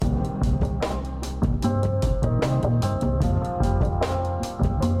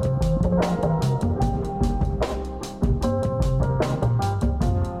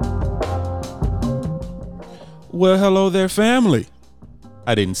Well, hello there, family.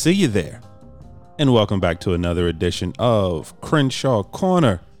 I didn't see you there. And welcome back to another edition of Crenshaw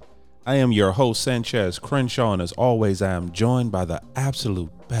Corner. I am your host, Sanchez Crenshaw, and as always, I am joined by the absolute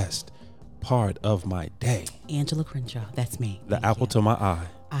best part of my day. Angela Crenshaw, that's me. The apple to my eye.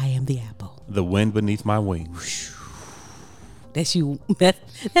 I am the apple. The wind beneath my wings. That's you.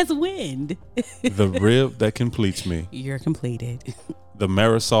 That's wind. The rib that completes me. You're completed. The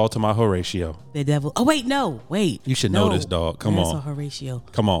Marisol to my Horatio. The devil. Oh, wait. You should know this, dog. Come Marisol, on. Horatio.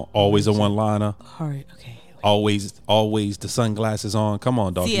 Come on. Always a one-liner. Okay. Always the sunglasses on. Come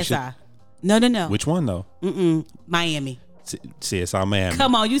on, dog. CSI. No. Which one, though? Miami. CSI Miami.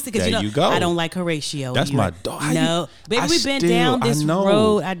 Come on, you go. I don't like Horatio. That's my dog. No, baby, we've been down this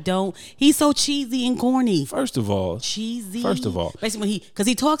road. I don't. He's so cheesy and corny. First of all, basically, because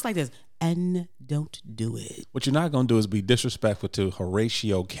he talks like this, and don't do it. What you're not gonna do is be disrespectful to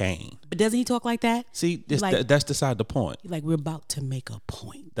Horatio Kane. But doesn't he talk like that? See, that's beside the point. Like, we're about to make a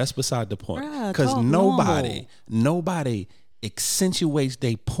point. That's beside the point. Bruh, because nobody accentuates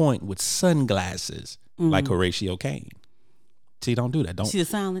their point with sunglasses like Horatio Kane. See, don't do that. Don't see the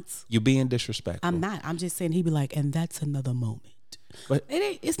silence. You're being disrespectful. I'm not. I'm just saying he'd be like, and that's another moment. But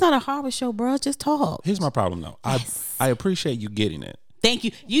it's not a horror show, bro. Just talk. Here's my problem, though. Yes. I appreciate you getting it. Thank you.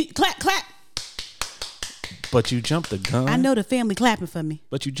 You clap. But you jumped the gun. I know the family clapping for me.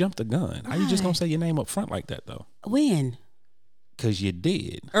 But you jumped the gun. How you just gonna say your name up front like that, though? When? Because you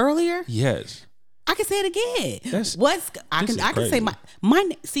did Earlier. Yes. I can say it again. I can say my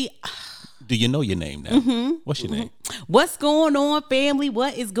name. See. Do you know your name now? What's your name? What's going on, family?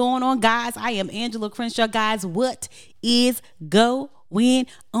 What is going on, guys? I am Angela Crenshaw, guys. What is going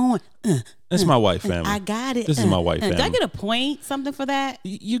on? That's my wife, family. I got it. This is my wife, family. Did I get a point? Something for that?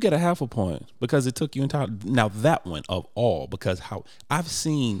 You get a half a point because it took you entire. Now that one of all, because how I've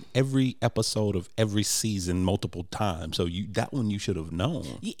seen every episode of every season multiple times, so that one you should have known.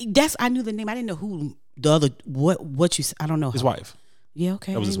 I knew the name. I didn't know who the other. What you? I don't know. His wife. Yeah,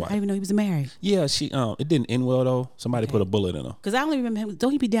 okay. That was his wife. I didn't even know he was married. Yeah, she. It didn't end well though. Somebody put a bullet in her. Because I only remember him.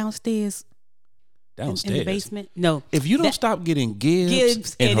 Don't he be downstairs? In the basement? No. If you don't stop getting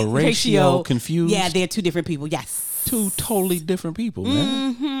Gibbs and Horatio confused. Yeah, they're two different people. Yes. Two totally different people,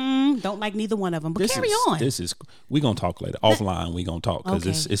 man. Don't like neither one of them. But carry on. We're going to talk later. Offline, we're going to talk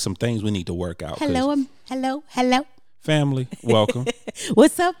because it's some things we need to work out. Hello. Family, welcome.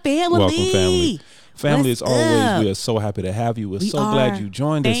 What's up, family? Welcome, family. Family, as always, we are so happy to have you. We're so glad you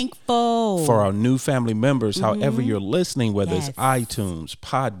joined us. Thankful. For our new family members, however you're listening, whether it's iTunes,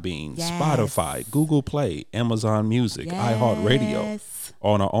 Podbean, Spotify, Google Play, Amazon Music, iHeartRadio,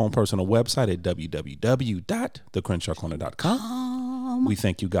 on our own personal website at www.thecrenshawcorner.com. We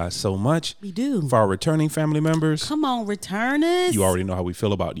thank you guys so much. We do. For our returning family members. Come on, returners. You already know how we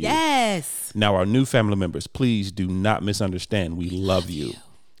feel about you. Yes. Now, our new family members, please do not misunderstand. We love you.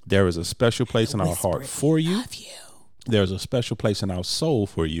 There is a special place in our heart for you. Love you. There's a special place in our soul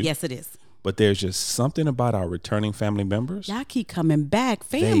for you. Yes, it is. But there's just something about our returning family members. Y'all keep coming back.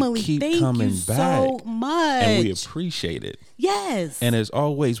 Family, thank you so much. And we appreciate it. Yes. And as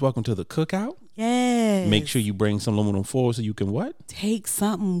always, welcome to the cookout. Yes. Make sure you bring some aluminum foil so you can what? Take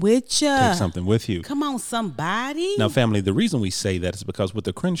something with you. Take something with you. Come on, somebody. Now, family, the reason we say that is because with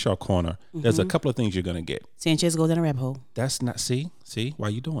the Crenshaw Corner, there's a couple of things you're going to get. Sanchez goes down a rabbit hole. That's not, see? Why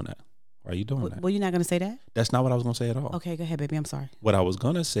are you doing that? Why are you doing that? Well, you're not going to say that? That's not what I was going to say at all. Okay, go ahead, baby. I'm sorry. What I was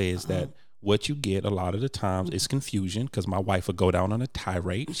going to say is that what you get a lot of the times is confusion because my wife will go down on a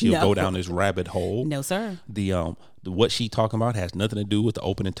tirade. She'll go down this rabbit hole. No, sir. The what she talking about has nothing to do with the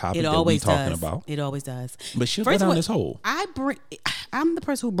opening topic that we talking about. It always does. But she'll go down this hole. I'm the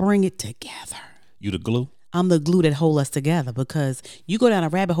person who bring it together. You the glue? I'm the glue that hold us together because you go down a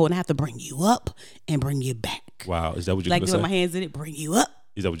rabbit hole and I have to bring you up and bring you back. Wow, is that what you're going to say? Like doing my hands in it, bring you up.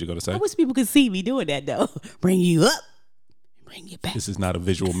 Is that what you're going to say? I wish people could see me doing that though. Bring you up. Bring you back. This is not a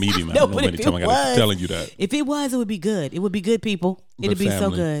visual medium. No, I don't know many times I got to telling you that. If it was, it would be good. It would be good, people. It'd be so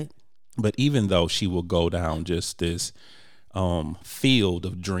good. But even though she will go down just this field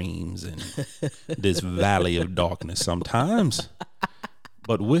of dreams and this valley of darkness sometimes.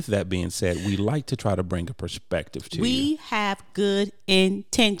 But with that being said, we like to try to bring a perspective to you. We have good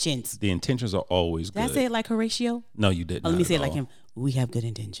intentions. The intentions are always good. Did I say it like Horatio? No, you didn't. Let me say it like him. We have good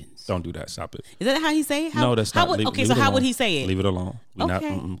intentions. Don't do that. Stop it. Is that how he say it? No, that's not. How would he say it? Leave it alone.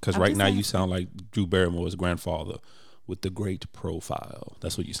 Because right now you sound like Drew Barrymore's grandfather with the great profile.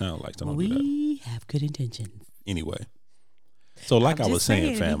 That's what you sound like. So don't do that. We have good intentions. Anyway. So like I was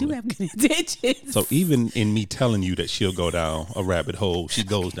saying, family. We do have good intentions. So even in me telling you that she'll go down a rabbit hole, she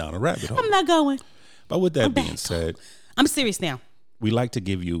goes down a rabbit hole. I'm not going. But with that being said. I'm serious now. We like to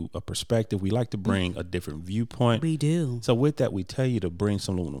give you a perspective. We like to bring a different viewpoint. We do. So with that, we tell you to bring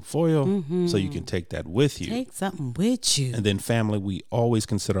some aluminum foil so you can take that with you. Take something with you. And then family, we always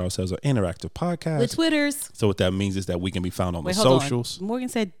consider ourselves an interactive podcast. With Twitters. So what that means is that we can be found on the hold socials. on. Morgan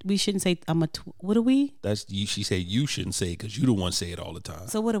said we shouldn't say what are we? That's you. She said you shouldn't say it because you the one say it all the time.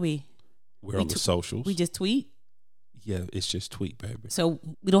 So what are we? We're on the socials. We just tweet? Yeah, it's just tweet, baby. So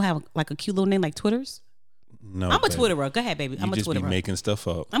we don't have like a cute little name like Twitters? No, I'm a baby. Twitterer. Go ahead, baby. I'm a just Twitterer. be making stuff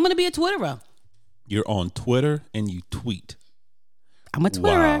up. I'm gonna be a Twitterer. You're on Twitter and you tweet. I'm a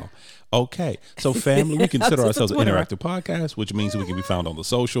Twitterer. Wow. Okay. So family, we consider I'm ourselves an just a interactive podcast, which means we can be found on the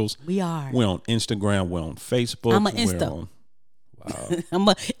socials. We are. We're on Instagram. We're on Facebook. I'm an Insta.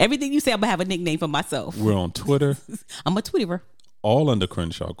 Wow. Everything you say, I'm gonna have a nickname for myself. We're on Twitter. I'm a Twitterer. All under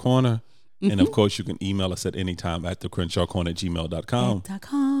Crenshaw Corner. And of course, you can email us at any time at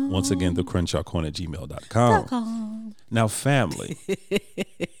thecrenshawcorner@gmail.com. Once again, thecrenshawcorner@gmail.com. Now, family.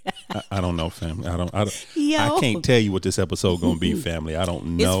 I don't know, family. I can't tell you what this episode gonna be, family. I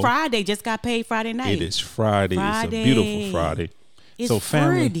don't know. It's Friday. Just got paid Friday night. It is Friday. It's a beautiful Friday. It's so,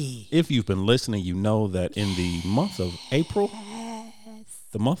 family, Friday. if you've been listening, you know that in the month of April,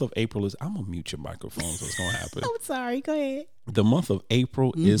 the month of April is. I'm gonna mute your microphone, so it's gonna happen. I'm sorry. Go ahead. The month of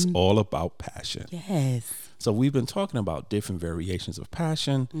April is all about passion. Yes. So we've been talking about different variations of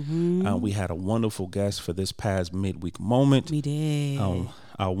passion. We had a wonderful guest for this past midweek moment. We did.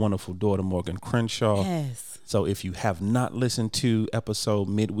 Our wonderful daughter, Morgan Crenshaw. Yes. So if you have not listened to episode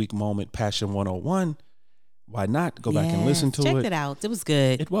Midweek Moment Passion 101, why not go back and listen to it? Check it out. It was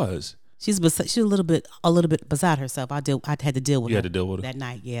good. It was. She's a little bit beside herself. I had to deal with her. You had to deal with her that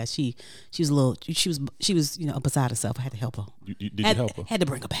night. Yeah, she was a little. She was beside herself. I had to help her. Did you help her? Had to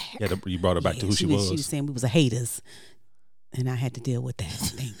bring her back. You brought her back to who she was. She was saying we was haters, and I had to deal with that.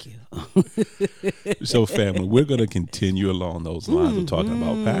 Thank you. So, family, we're going to continue along those lines of talking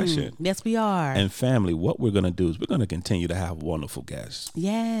about passion. Yes, we are. And family, what we're going to do is we're going to continue to have wonderful guests.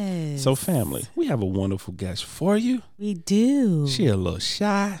 Yes. So, family, we have a wonderful guest for you. We do. She a little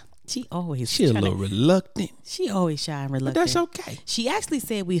shy. She a little reluctant. She always shy and reluctant. But that's okay. She actually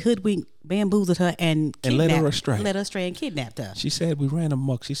said we hoodwinked, bamboozled her, and led her astray. Led her astray and kidnapped her. She said we ran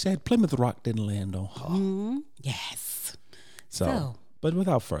amok. She said Plymouth Rock didn't land on her. Yes. So, but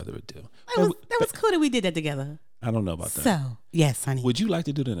without further ado. That was cool that we did that together. I don't know about that. So, yes, honey. Would you like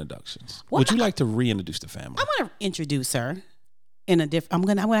to do the introductions? Well, Would you like to reintroduce the family? I want to introduce her in a different. I'm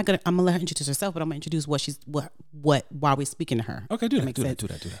gonna let her introduce herself, but I'm gonna introduce what while we're speaking to her. Okay, do that.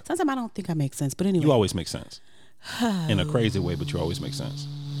 Sometimes I don't think I make sense, but anyway, you always make sense in a crazy way, but you always make sense.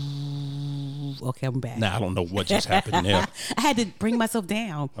 Okay, I'm back. Now I don't know what just happened there. I had to bring myself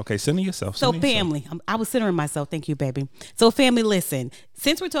down. Okay, center yourself. So family, I was centering myself. Thank you, baby. So family, listen.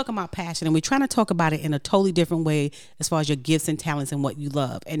 Since we're talking about passion and we're trying to talk about it in a totally different way as far as your gifts and talents and what you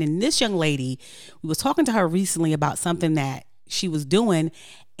love. And in this young lady, we was talking to her recently about something that she was doing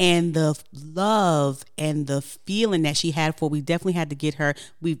and the love and the feeling that she had for. We definitely had to get her.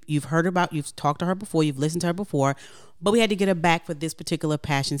 You've talked to her before, you've listened to her before, but we had to get her back for this particular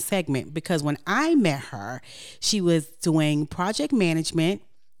passion segment because when I met her, she was doing project management,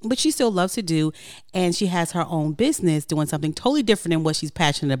 but she still loves to do, and she has her own business doing something totally different than what she's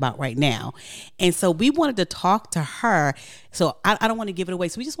passionate about right now. And so we wanted to talk to her. So I don't want to give it away.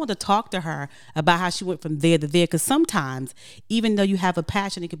 So we just want to talk to her about how she went from there to there. Because sometimes, even though you have a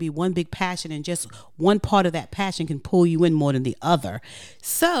passion, it could be one big passion, and just one part of that passion can pull you in more than the other.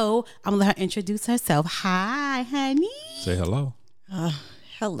 So I'm going to let her introduce herself. Hi, honey. Say hello.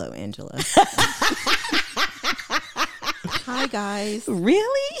 Hello, Angela. Hi, guys.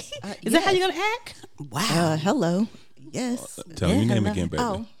 Really? Is that how you're going to act? Wow. Hello. Yes. Tell me your name again, baby.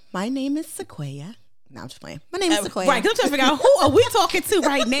 Oh, my name is Saquaya. No, I'm just playing. My name is Saquaya. Right, I'm trying to figure out who are we talking to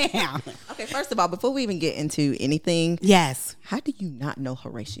right now. Okay, first of all, before we even get into anything, yes. How do you not know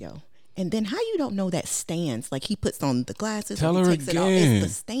Horatio? And then how you don't know that stance? Like he puts on the glasses. Tell he her takes again. It off. It's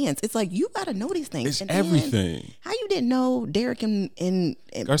the stance. It's like you got to know these things. It's and everything. How you didn't know Derek and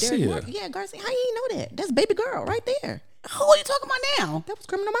Garcia? Derek Garcia. How you didn't know that? That's baby girl right there. Who are you talking about now? That was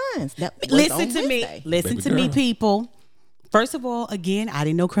Criminal Minds. Listen to me. Listen to me, people. First of all, again, I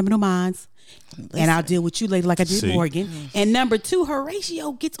didn't know Criminal Minds. And I'll deal with you later like I did Morgan. And number two,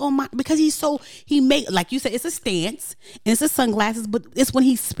 Horatio gets on my, because he make, like you said, it's a stance and it's a sunglasses, but it's when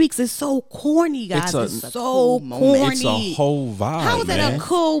he speaks, it's so corny, guys. It's so cool corny. It's a whole vibe. How is that a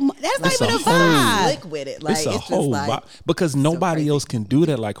cool, that's It's not even a whole vibe. Slick with it. Like, It's a just whole like, vibe. Because nobody crazy. else can do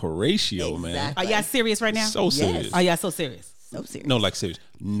that like Horatio, man. Exactly. Are y'all serious right now? So serious. Are y'all so serious? So serious. No, like serious.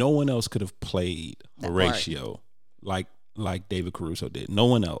 No one else could have played Horatio like David Caruso did. No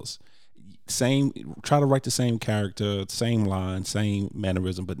one else. try to write the same character, same line, same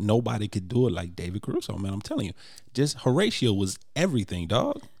mannerism, but nobody could do it like David Caruso, man. I'm telling you. Just Horatio was everything,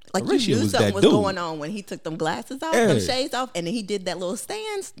 dog. Like Horatio you knew something was dude. going on when he took them glasses off, them shades off, and then he did that little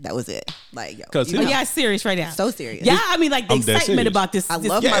stance. That was it. Like, yo, Cause Oh, yeah, serious right now. so serious. Yeah, I mean, like the I'm dead excitement serious. about this. I this-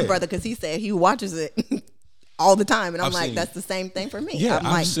 love my brother because he said he watches it all the time, and I'm I've like, seen- that's the same thing for me. Yeah, I'm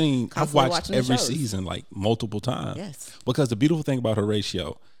I've constantly watched watching the every shows. season like multiple times. Yes. Because the beautiful thing about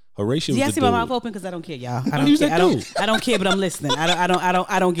Horatio was Yeah, I the see my dude. mouth open because I don't care, y'all. I he was don't care. that dude. I don't care, but I'm listening. I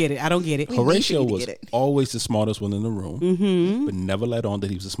don't get it. I don't get it. Horatio need to was get it. always the smartest one in the room, but never let on that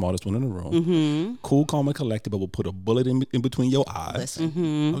he was the smartest one in the room. Cool, calm, and collected, but would put a bullet in between your eyes.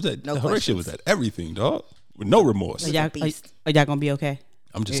 Listen, I was at, No Horatio questions. was at everything, dog, with no remorse. Are y'all, beast. are y'all gonna be okay?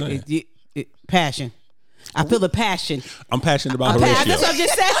 I'm just saying. Passion. I feel the passion. I'm passionate about That's Horatio. what I'm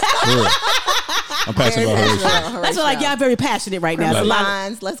just saying. For real. I'm passionate about Horatio. That's what like y'all very passionate right now. It's a lot of-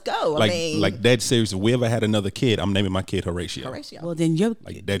 lines. Let's go. I mean, Like dead serious. If we ever had another kid, I'm naming my kid Horatio. Horatio. well, then you're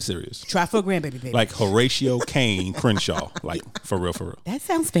Like dead serious. try for a grandbaby, baby. Like Horatio Kane Crenshaw. Like for real, for real. That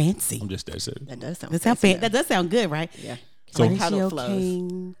sounds fancy. I'm just dead serious. That does sound. That sound fancy, that does sound good, right? Yeah. So- Like how it Horatio flows.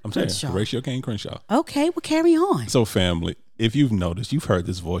 King I'm saying Crenshaw. Horatio Kane Crenshaw. Okay, well, carry on. So family, if you've noticed, you've heard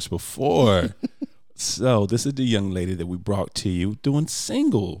this voice before. So this is the young lady that we brought to you doing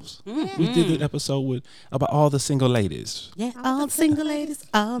singles. We did an episode about all the single ladies. Yeah, all the single ladies,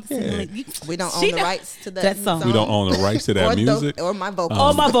 all the single Yeah. ladies. We don't She own the know- rights to that song. We don't own the rights to that or music. or my vocals.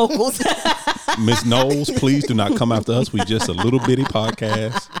 All my vocals. Miss Knowles, please do not come after us. We just a little bitty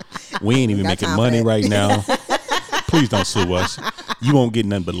podcast. We ain't even Got making time money for that. right now. Please don't sue us. You won't get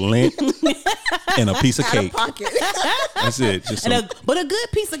nothing but lint and a piece of Out of cake. pocket. That's it. Just And some, but a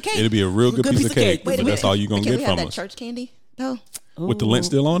good piece of cake. it'll be a real good piece of cake. Wait a But that's minute. all you're gonna Can get we have from that us. church candy though? With the lint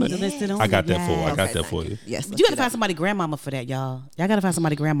still on it? The lint still on I it, got that for. I yes. got that for you. Yes. You gotta find somebody grandmama for that, y'all. Y'all gotta find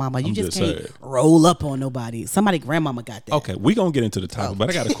somebody grandmama. You I'm just just can't saying. roll up on nobody. Somebody grandmama got that. Okay, we gonna get into the topic, but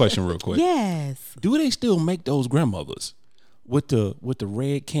I got a question real quick. Yes. Do they still make those grandmothers with the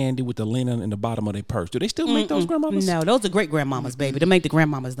red candy with the lint in the bottom of their purse? Do they still make those grandmothers? No, those are great grandmamas, baby. They make the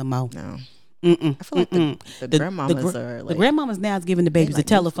grandmamas the mo. No. I feel like the grandmamas are like the grandmamas now is giving the babies like the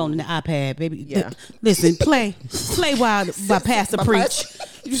telephone and the iPad, baby. Yeah. Listen, play while Pastor preach.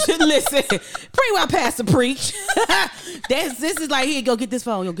 You should listen. Pray while Pastor preach. This is like, here, go get this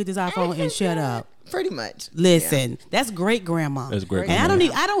phone, go get this iPhone, and shut up. pretty much. Listen, that's great grandma. That's great And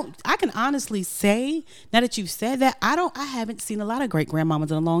grandma. I can honestly say, now that you've said that, I haven't seen a lot of great grandmamas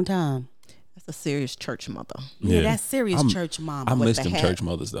in a long time. That's a serious church mother. Yeah, that's serious church mama. I with miss the them hat. church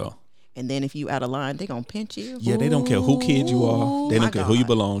mothers though. And then if you out of line, they gonna pinch you. Yeah, they don't care who kid you are. They my don't care who you God.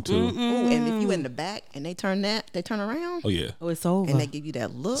 belong to. Ooh, and if you in the back and they turn around Oh yeah. Oh, it's over. and they give you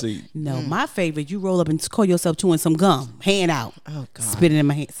that look. See, No, my favorite, you roll up and call yourself chewing some gum, hand out. Oh, God. Spit it in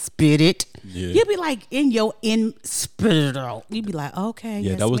my hand. Spit it. Yeah. You'll be like spit it out. You'd be like, okay.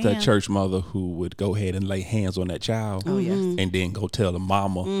 yeah, yes, that was ma'am. that church mother who would go ahead and lay hands on that child. Oh, yes. And then go tell the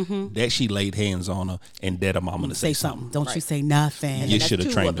mama that she laid hands on her and that the mama to Say something. Don't you say nothing. You that's should have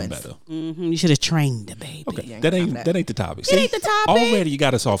two trained them whoopings. better. You should have trained the baby. Okay, Yeah, that ain't ain't time that ain't the topic. It ain't the topic. Already you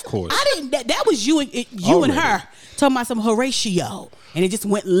got us off course. I didn't. That was you and Already. her talking about some Horatio, and it just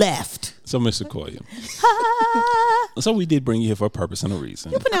went left. So, Mr. Saquaya, so we did bring you here for a purpose and a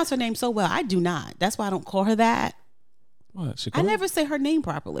reason. You pronounce her name so well. I do not. That's why I don't call her that. What? Saquaya? I never say her name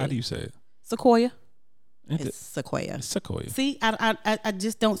properly. How do you say it? Sequoia. Ain't it? It's Saquaya. It's Sequoia. See, I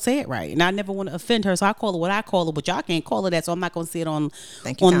just don't say it right, and I never want to offend her, so I call her what I call her, but y'all can't call her that, so I'm not gonna say it on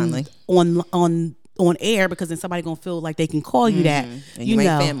Thank you kindly. on air because then somebody gonna feel like they can call you that. And you ain't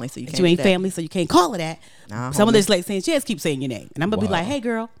know, family, so you But can't you ain't do that. family, so you can't call her that. Nah, Some of homie. this like saying, just keep saying your name, and I'm gonna be Wow. like, hey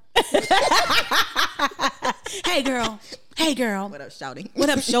girl, hey girl, hey girl, What up, shouting? what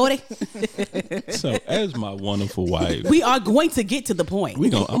up, shorty? So, as my wonderful wife, We are going to get to the point. I'm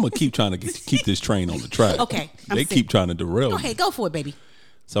gonna keep trying to keep this train on the track. Okay, I'm they sick. keep trying to derail Go me. ahead, go for it, baby.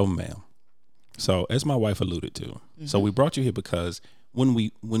 So, ma'am. So, as my wife alluded to, so we brought you here because when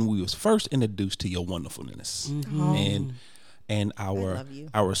we was first introduced to your wonderfulness and love you.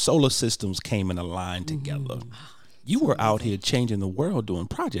 our solar systems came in a line together, you were out here changing the world doing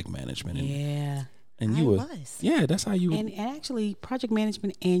project management, Yeah. and you I were was. yeah, that's how you. And actually, project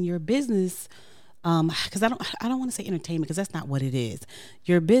management and your business, because I don't want to say entertainment because that's not what it is.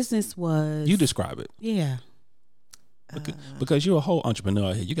 Your business was you describe it yeah. because you're a whole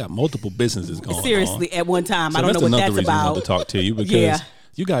entrepreneur here. You got multiple businesses going on. Seriously, at one time, So I don't know what another that's reason we wanted about. to talk to you because Yeah.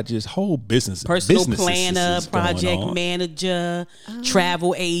 you got just whole businesses, Personal businesses planner, going project on. manager,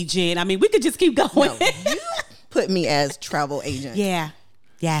 travel agent. I mean, we could just keep going. No, you put me as travel agent. Yeah.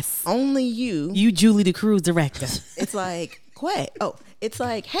 Yes. Only you. You, Julie, the cruise director. It's like, what? Oh, it's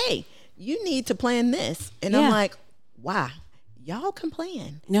like, hey, you need to plan this. And I'm like, why? Y'all can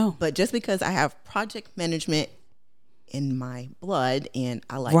plan. No. But just because I have project management in my blood and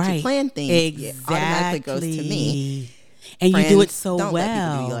I like to plan things, it automatically goes to me. And Friends, you do it so don't well.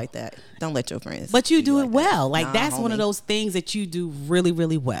 let people do you like that. Don't let your friends. But you do it like well. That. Like Nah, that's one of homie. those things that you do really,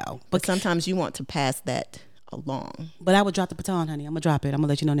 really well. But sometimes you want to pass that along. But I would drop the baton, honey. I'm gonna drop it. I'm gonna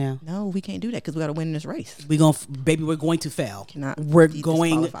let you know now. No, we can't do that because we got to win this race. We're going to fail. We're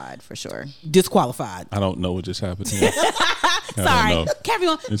going disqualified for sure. Disqualified. I don't know what just happened here. Sorry. Carry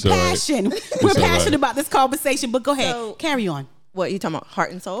on. It's all right. Passion. We're all passionate right. about this conversation, but go ahead. So- Carry on. What you talking about?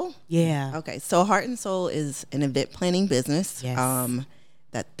 Heart and Soul? Yeah. Okay, so Heart and Soul is an event planning business. Yes.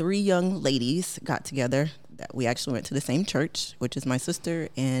 That 3 young ladies got together. That we actually went to the same church, which is my sister,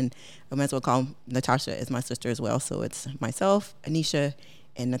 and I might as well call Natasha as my sister as well. So it's myself, Anisha,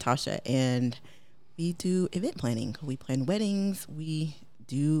 and Natasha, and we do event planning. We plan weddings. We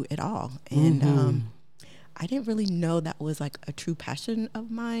do it all, and I didn't really know that was like a true passion of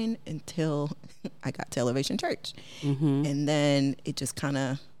mine until I got to Elevation Church. And then it just kind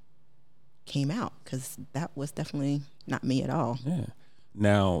of came out because that was definitely not me at all. Yeah.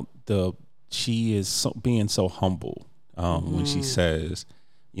 Now, she is being so humble when she says,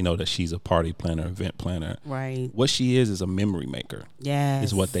 you know, that she's a party planner, event planner. Right. What she is a memory maker. Yes.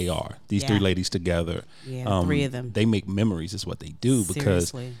 Is what they are. These Yeah. 3 ladies together. Yeah, 3 of them. They make memories is what they do because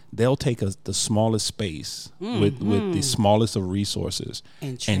Seriously. they'll take the smallest space with the smallest of resources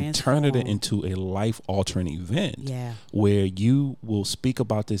And turn it transform. into a life-altering event Yeah. where you will speak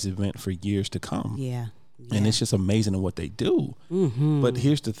about this event for years to come. Yeah. And it's just amazing in what they do. But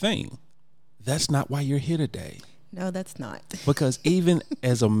here's the thing. That's not why you're here today. No, that's not. Because even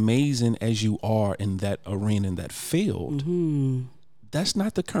as amazing as you are in that arena, in that field, that's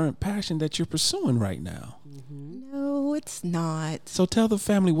not the current passion that you're pursuing right now. No, it's not. So tell the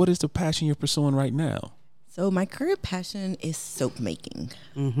family, what is the passion you're pursuing right now? So my current passion is soap making.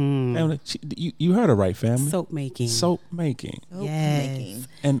 Family, you heard her right, family. Soap making. Soap making. Soap Yes. making.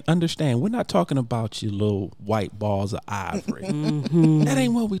 And understand, we're not talking about your little white balls of ivory. That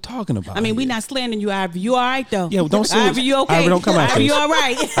ain't what we're talking about. I mean, we're here. not slandering you, Ivory. You all right, though? Yeah, well, don't say Ivory, you okay? Ivory, don't come after Ivory, you us. all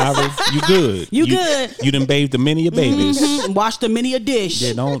right? Ivory, you good. You good. You done bathed the many of babies. Wash the many a dish.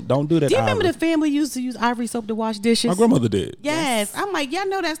 Yeah, don't do that. Do you remember Ivory. the family used to use Ivory soap to wash dishes? My grandmother did. Yes. I'm like, y'all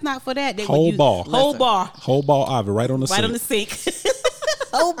know that's not for that. They would Whole use- bar. Whole Listen. bar. Whole ball Ivory right on the Right sink. on the sink.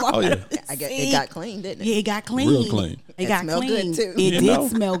 Whole bar. Oh, yeah. I guess it got clean, didn't it? Yeah, it got clean. Real clean. It It got smelled clean. good, too. It You did know?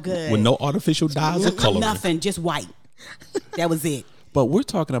 smell good. With no artificial dyes or coloring. Nothing, just white. That was it. But we're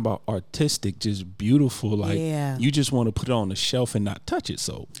talking about artistic, just beautiful. Like Yeah. you just want to put it on the shelf and not touch it.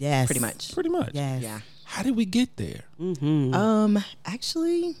 So Yes. Pretty much. pretty much. Yes. Yeah. How did we get there?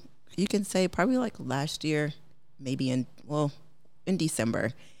 Actually, you can say probably like last year, maybe in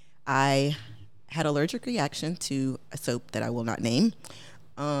December, I had allergic reaction to a soap that I will not name.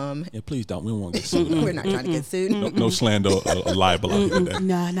 Yeah, please don't. We don't want to get sued. We're not trying to get sued. No slander or libel out here today.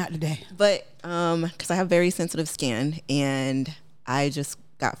 Nah, not today. But because I have very sensitive skin, and I just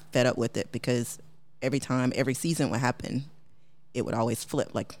got fed up with it because every season would happen, it would always flip.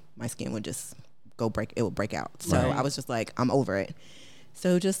 Like my skin would just it would break out. So Right. I was just like, I'm over it.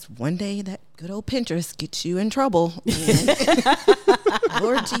 So just one day, that good old Pinterest gets you in trouble. And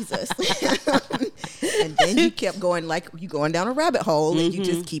Lord Jesus. And then you kept going, like you going down a rabbit hole, and you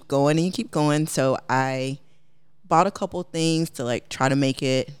just keep going and you keep going. So I bought a couple things to like try to make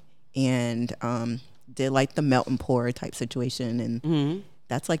it, and did like the melt and pour type situation. And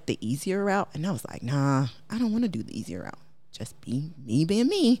that's like the easier route. And I was like, nah, I don't want to do the easier route. Just be me being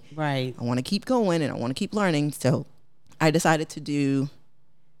me. Right. I want to keep going and I want to keep learning. So I decided to do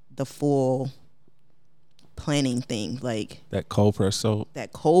the full planning thing, like That cold press soap.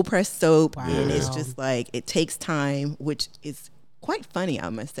 that cold press soap. Wow. And it's Yeah. just like, it takes time, which is quite funny, I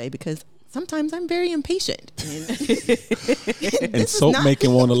must say, because sometimes I'm very impatient. And And soap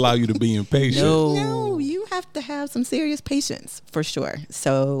making won't allow you to be impatient. no, you have to have some serious patience for sure.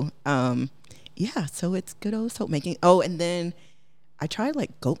 So, yeah, so it's good old soap making. Oh, and then I tried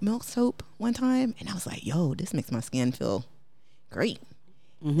like goat milk soap one time, and I was like, yo, this makes my skin feel great.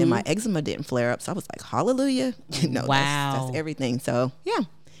 Then my eczema didn't flare up, so I was like, hallelujah. No, Wow. that's everything. So, yeah.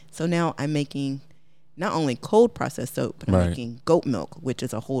 So now I'm making not only cold processed soap, but I'm Right. making goat milk, which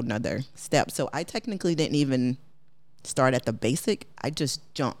is a whole nother step. So I technically didn't even start at the basic. I just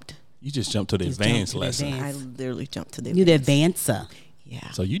jumped. You just jumped to the Just advanced jumped to the lesson. I literally jumped to the You the advancer.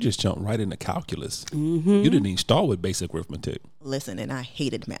 Yeah. So you just jumped right into calculus. You didn't even start with basic arithmetic. Listen, and I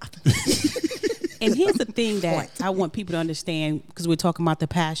hated math. And here's the thing that I want people to understand, because we're talking about the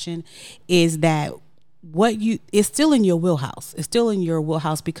passion, is that it's still in your wheelhouse. It's still in your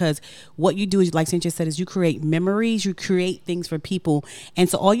wheelhouse because what you do is, like Cynthia said, is you create memories, you create things for people. And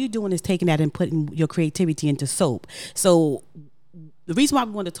so all you're doing is taking that and putting your creativity into soap. So the reason why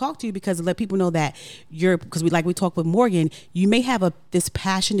we want to talk to you because to let people know that because we talked with Morgan, you may have this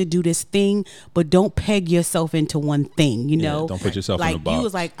passion to do this thing, but don't peg yourself into one thing, you know? Don't put yourself like in a box. You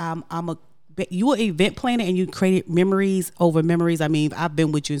was like, you were an event planner and you created memories over memories. I mean, I've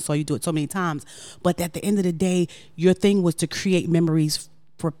been with you and saw you do it so many times. But at the end of the day, your thing was to create memories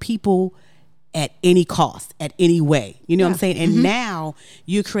for people at any cost, at any way. You know what I'm saying? And now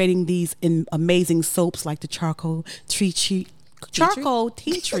you're creating these amazing soaps like the charcoal tea tree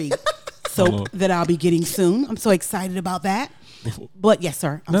soap that I'll be getting soon. I'm so excited about that. But yes,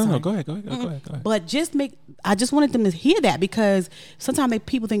 sir. No, go ahead. But I just wanted them to hear that because sometimes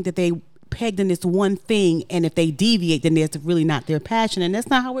people think that they pegged in this one thing, and if they deviate, then that's really not their passion, and that's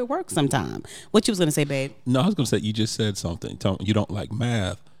not how it works sometimes. What you was gonna say, babe? No, I was gonna say you just said something. You don't like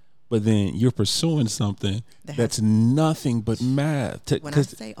math, but then you're pursuing something that's nothing but math. When I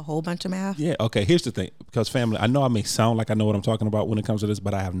say a whole bunch of math, yeah. Okay. Here's the thing, because family, I know I may sound like I know what I'm talking about when it comes to this,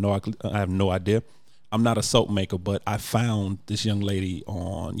 but I have no idea. I'm not a soap maker, but I found this young lady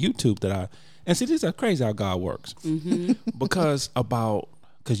on YouTube and see, this is crazy how God works.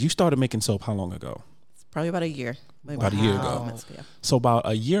 Because you started making soap how long ago? It's probably about a year. About a year ago. So about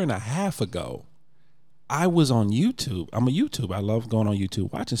a year and a half ago, I was on YouTube. I'm a YouTuber. I love going on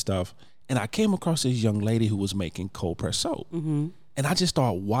YouTube, watching stuff. And I came across this young lady who was making cold press soap. And I just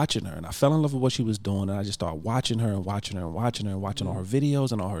started watching her. And I fell in love with what she was doing. And I just started watching her and watching her and watching her and watching all her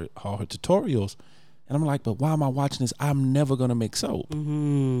videos and all her tutorials. And I'm like, but why am I watching this? I'm never going to make soap.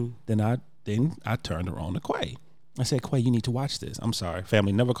 Then I turned her on to Quay. I said, Quay, you need to watch this. I'm sorry.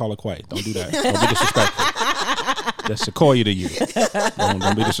 Family, never call her Quay. Don't do that. Don't be disrespectful. That's Saquaya to you.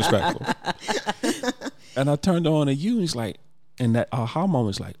 Don't be disrespectful. And I turned on to you, and he's like, and that aha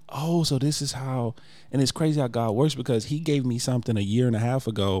moment is like, oh, so this is how, and it's crazy how God works because he gave me something a year and a half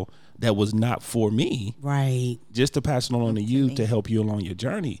ago that was not for me. Right. Just to pass it on to you to help you along your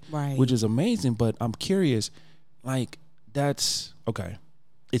journey. Right. Which is amazing. But I'm curious, like, that's, okay.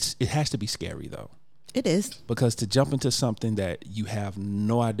 It has to be scary, though. It is. Because to jump into something that you have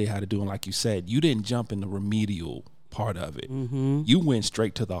no idea how to do, and like you said, you didn't jump in the remedial part of it. You went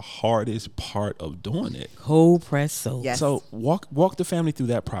straight to the hardest part of doing it. Cold press soap. Yes. So walk the family through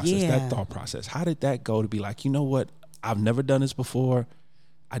that process, that thought process. How did that go to be like, you know what? I've never done this before.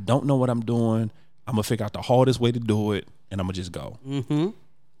 I don't know what I'm doing. I'm going to figure out the hardest way to do it, and I'm going to just go.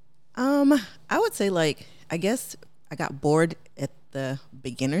 I would say, like, I guess I got bored at the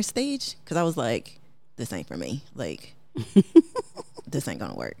beginner stage because I was like, this ain't for me. Like, this ain't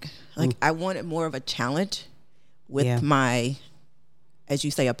gonna work. Like, I wanted more of a challenge with my, as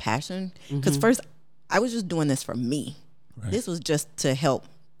you say, a passion. Because first, I was just doing this for me. Right. This was just to help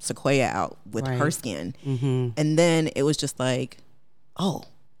Saquaya out with her skin. And then it was just like, oh,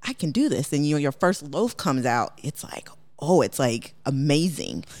 I can do this. And your first loaf comes out. It's like, oh, it's like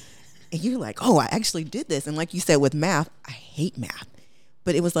amazing. And you're like, oh, I actually did this. And like you said with math, I hate math.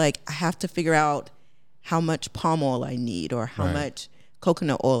 But it was like, I have to figure out how much palm oil I need or how much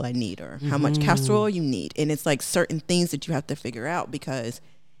coconut oil I need or how much castor oil you need. And it's like certain things that you have to figure out because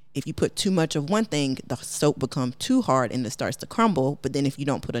if you put too much of one thing, the soap becomes too hard and it starts to crumble. But then if you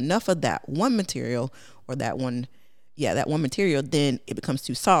don't put enough of that one material or that one material, then it becomes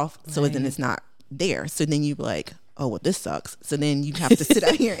too soft. So then it's not there. So then you like, oh, well, this sucks. So then you have to sit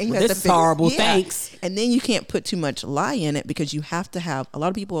out here and you have this to is horrible. Thanks. And then you can't put too much lye in it because you have to have, a lot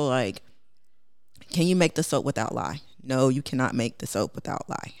of people are like, can you make the soap without lye? No, you cannot make the soap without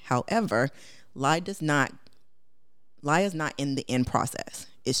lye. However, lye is not in the end process.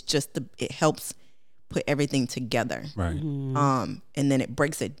 It's just it helps put everything together. Right. And then it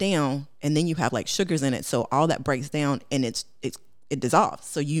breaks it down, and then you have like sugars in it, so all that breaks down and it dissolves.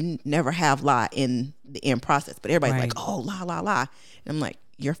 So you never have lye in the end process. But everybody's like, oh, lye. And I'm like,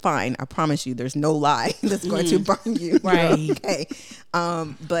 you're fine. I promise you there's no lye that's going to burn you. Right. Okay.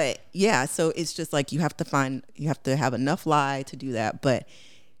 But yeah, so it's just like you have to have enough lye to do that. But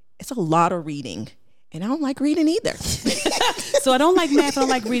it's a lot of reading. And I don't like reading either. So I don't like math. I don't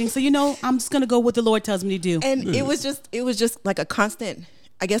like reading. So, I'm just going to go what the Lord tells me to do. And it was just like a constant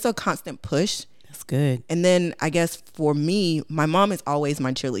push. That's good. And then I guess for me, my mom is always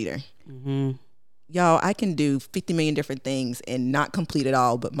my cheerleader. Y'all, I can do 50 million different things and not complete it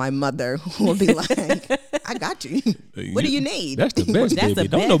all, but my mother will be like, I got you. What do you need? That's the best, That's baby. the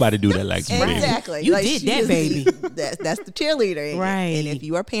Don't best. nobody do that like you, baby. Exactly. You did that, baby. That's the cheerleader. Right. And if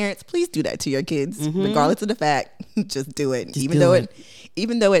you are parents, please do that to your kids, regardless of the fact. Just do it. Just even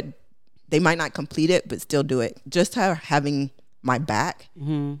do though it they might not complete it, but still do it. Just having my back,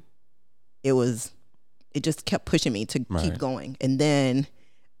 it just kept pushing me to keep going. And then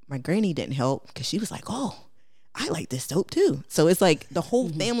my granny didn't help because she was like, oh, I like this soap too. So it's like the whole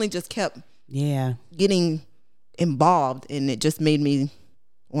family just kept getting involved, and it just made me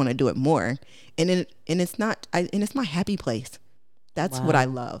want to do it more. And it's my happy place. That's what I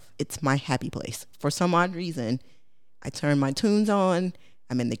love. It's my happy place. For some odd reason, I turn my tunes on,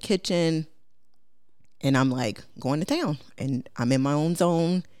 I'm in the kitchen, and I'm like going to town, and I'm in my own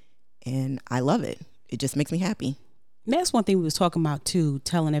zone, and I love it. It just makes me happy. And that's one thing we was talking about too,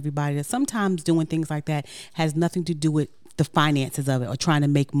 telling everybody that sometimes doing things like that has nothing to do with the finances of it or trying to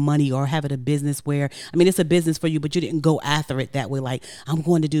make money or have it a business where, I mean, it's a business for you, but you didn't go after it that way. Like, I'm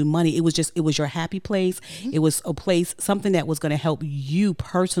going to do money. It was your happy place. It was a place, something that was going to help you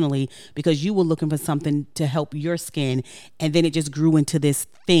personally because you were looking for something to help your skin. And then it just grew into this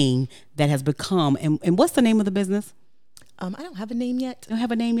thing that has become, and what's the name of the business? I don't have a name yet. You don't have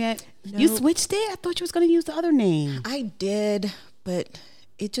a name yet? No. You switched it? I thought you was going to use the other name. I did, but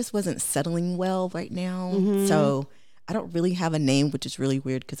it just wasn't settling well right now. So I don't really have a name, which is really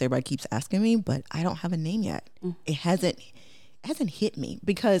weird because everybody keeps asking me, but I don't have a name yet. It hasn't hit me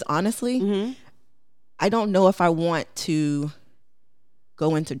because honestly, I don't know if I want to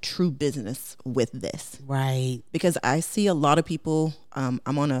go into true business with this. Right. Because I see a lot of people, I'm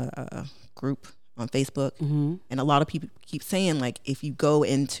on a group on Facebook, and a lot of people keep saying, like, if you go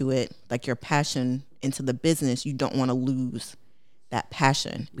into it, like your passion into the business, you don't want to lose that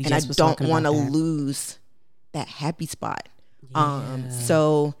passion. And I don't want to lose that happy spot.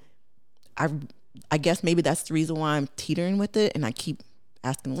 So I guess maybe that's the reason why I'm teetering with it, and I keep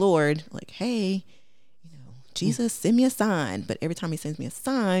asking the Lord, like, hey, Jesus, send me a sign. But every time he sends me a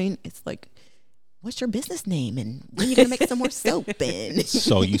sign, it's like, what's your business name? And when are you going to make some more soap? And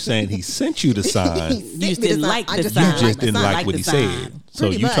so you saying he sent you the sign? You just didn't like the sign. You just didn't like what he said. So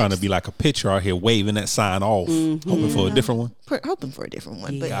Pretty you much. trying to be like a pitcher out here waving that sign off, hoping for a different one? Hoping for a different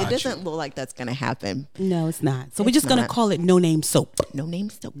one. But Gotcha. it doesn't look like that's going to happen. No, it's not. So we're just going to call it No Name Soap. No name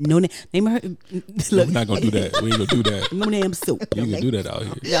soap. No name. Name her. We're not going to do that. We ain't going to do that. No Name Soap. You can do that out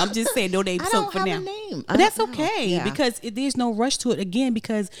here. Yeah, I'm just saying No Name I Soap don't for have now. a name. But that's okay because Yeah. there's no rush to it again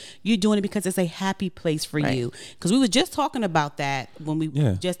because you're doing it because it's a happy place for you. Because we were just talking about that when we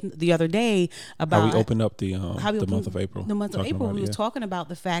just the other day about How we opened up the opened month of April. The month of Talking April, about we it, was talking about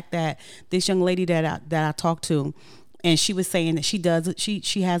the fact that this young lady that I talked to, and she was saying that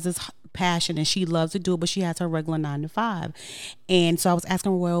she has this passion and she loves to do it, but she has her regular 9 to 5. And so I was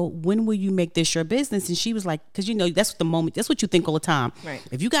asking her, well, when will you make this your business? And she was like, because that's the moment, that's what you think all the time. Right.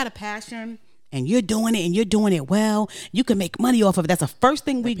 If you got a passion and you're doing it and you're doing it well, you can make money off of it. That's the first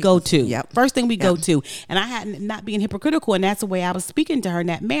thing we go to. Yep. First thing we go to. And I had not being hypocritical, and that's the way I was speaking to her in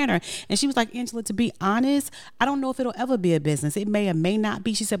that manner. And she was like, Angela, to be honest, I don't know if it'll ever be a business. It may or may not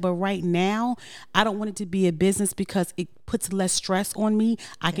be. She said, but right now, I don't want it to be a business because it puts less stress on me.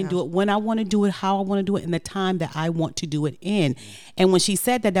 I can do it when I want to do it, how I want to do it, and the time that I want to do it in. And when she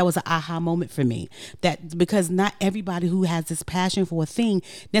said that, that was an aha moment for me. That because not everybody who has this passion for a thing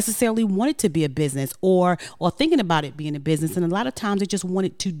necessarily want it to be a business or thinking about it being a business. And a lot of times they just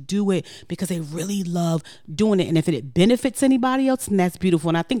wanted to do it because they really love doing it. And if it benefits anybody else, then that's beautiful.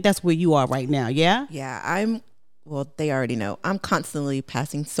 And I think that's where you are right now. Yeah. Yeah. They already know. I'm constantly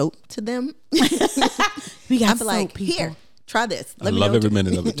passing soap to them. We got I'm soap, like, people. here, try this. I love every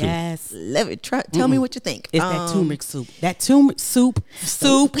minute of it too. Yes. Tell me what you think. It's that turmeric soup. That turmeric soup,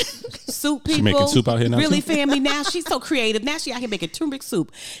 people. She making soup out here now Really, too? family. Now she's so creative. Now she out here making turmeric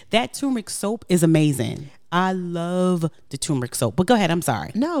soup. That turmeric soap is amazing. I love the turmeric soap. But go ahead. I'm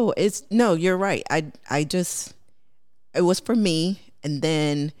sorry. No, you're right. It was for me, and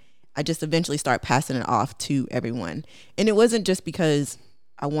then I just eventually start passing it off to everyone. And it wasn't just because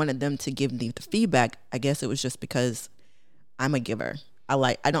I wanted them to give me the feedback. I guess it was just because I'm a giver.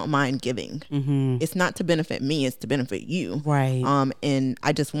 I don't mind giving. It's not to benefit me, it's to benefit you. Right. And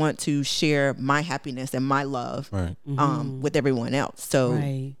I just want to share my happiness and my love with everyone else. So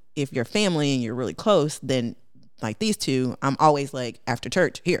if you're family and you're really close, then like these two, I'm always like, after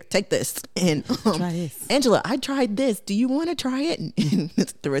church, here, take this. And try this. Angela, I tried this. Do you want to try it? And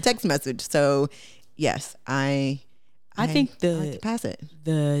it's through a text message. So yes, I think I like to pass it.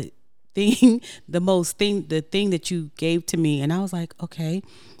 The thing that you gave to me, and I was like, okay.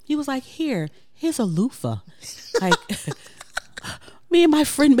 He was like, here's a loofah. Like me and my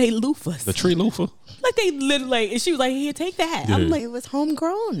friend made loofahs. The tree loofah? Like they literally, and she was like, here, take that. Yeah. I'm like, It was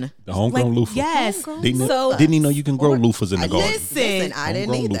homegrown. The homegrown like, loofah. yes. Homegrown Didn't he know you can grow loofahs in the garden? Listen, I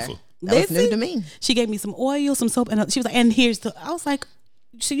didn't Homegrown either. loofah. That was new to me. She gave me some oil, some soap, and she was like, and here's I was like,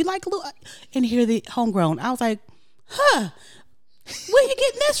 so you like a little, and here the homegrown. I was like, huh. Where you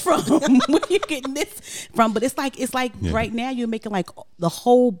getting this from? Where you getting this from? But it's like right now you're making like the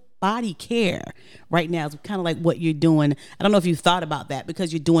whole body care right now. It's kind of like what you're doing. I don't know if you've thought about that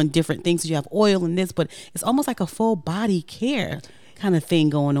because you're doing different things. You have oil and this, but it's almost like a full body care kind of thing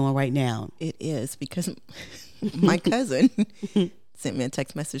going on right now. It is, because my cousin sent me a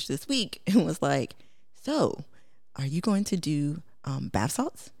text message this week and was like, so are you going to do bath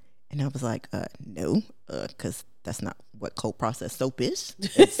salts? And I was like, no, because that's not what cold processed soap is.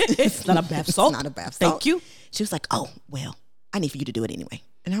 It's not a bath salt. It's not a bath salt. Thank you. She was like, oh, well, I need for you to do it anyway.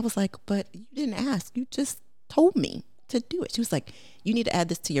 And I was like, but you didn't ask. You just told me to do it. She was like, you need to add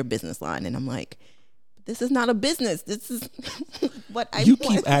this to your business line. And I'm like, this is not a business. This is what I You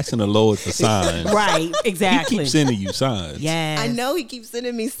want. keep asking the Lord for signs. Right, exactly. He keeps sending you signs. Yeah. I know he keeps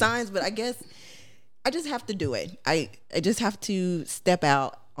sending me signs, but I guess I just have to do it. I just have to step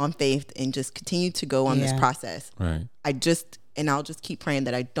out on faith and just continue to go on this process. Right. I'll just keep praying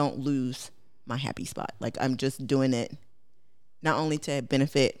that I don't lose my happy spot. Like, I'm just doing it not only to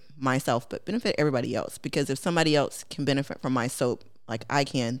benefit myself, but benefit everybody else. Because if somebody else can benefit from my soap like I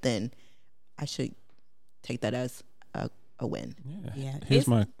can, then I should take that as a win. Yeah. Here's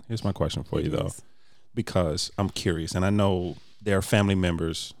my question for you though, because I'm curious, and I know there are family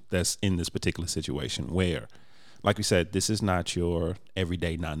members that's in this particular situation where, like we said, this is not your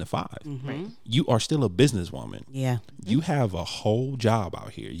everyday 9 to 5. Right. You are still a businesswoman. Yeah. You have a whole job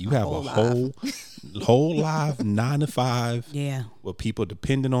out here. You have a whole life 9 to 5. Yeah. With people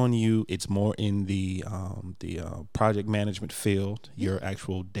depending on you. It's more in the project management field, your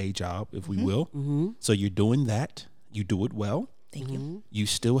actual day job, if we will. So you're doing that. You do it well. Thank you. You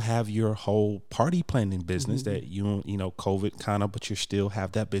still have your whole party planning business that you know, COVID kind of, but you still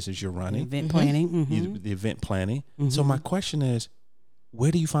have that business you're running. Event planning. The event planning. So my question is,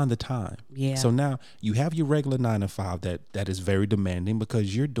 where do you find the time? Yeah. So now you have your regular 9 to 5 that is very demanding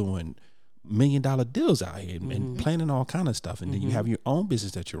because you're doing $1 million deals out here and planning all kind of stuff. And then you have your own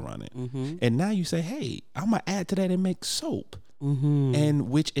business that you're running. And now you say, hey, I'm going to add to that and make soap. And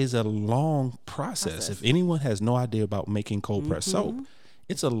which is a long process. If anyone has no idea about making cold press soap,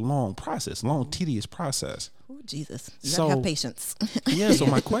 it's a long process, tedious process. Oh, Jesus. You So- gotta have patience. Yeah. So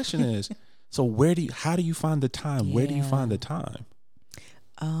my question is, so how do you find the time? Where do you find the time?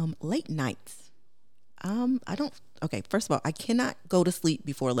 Late nights. First of all, I cannot go to sleep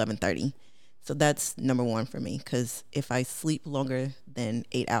before 11:30. So that's number one for me, because if I sleep longer than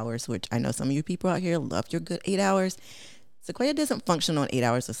 8 hours, which I know some of you people out here love your good 8 hours, Saquaya doesn't function on 8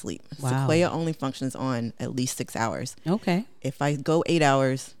 hours of sleep. Wow. Saquaya only functions on at least 6 hours. Okay. If I go 8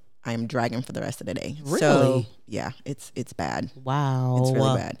 hours, I am dragging for the rest of the day. Really? So yeah, it's bad. Wow. It's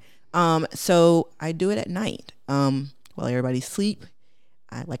really bad. So I do it at night while everybody's asleep.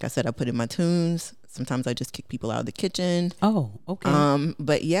 Like I said, I put in my tunes. Sometimes I just kick people out of the kitchen. Oh, okay.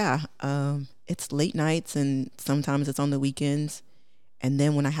 But yeah, it's late nights and sometimes it's on the weekends. And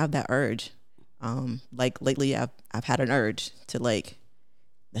then when I have that urge, like lately I've had an urge to like,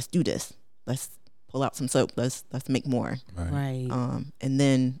 let's do this. Let's pull out some soap. Let's make more. Right. And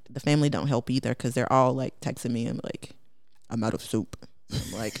then the family don't help either, because they're all like texting me and like, I'm out of soap.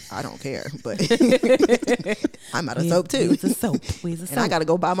 I'm like, I don't care, but I'm out of soap too. Where's the soap? Where's the soap? And I got to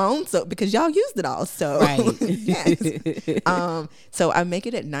go buy my own soap because y'all used it all. So, Right. yes. So I make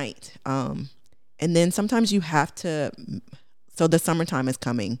it at night. And then sometimes you have to, so the summertime is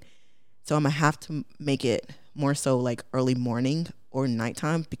coming. So I'm going to have to make it more so like early morning or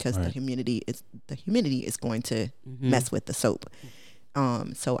nighttime, because the humidity is going to mess with the soap.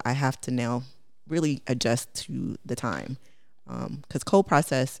 So I have to now really adjust to the time. Because cold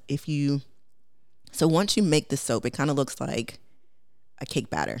process, once you make the soap, it kind of looks like a cake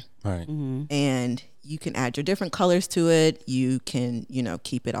batter. Right. And you can add your different colors to it. You can,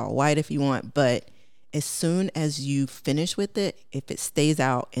 keep it all white if you want. But as soon as you finish with it, if it stays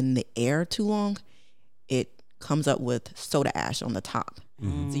out in the air too long, it comes up with soda ash on the top.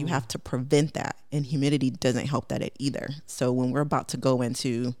 So you have to prevent that. And humidity doesn't help that either. So when we're about to go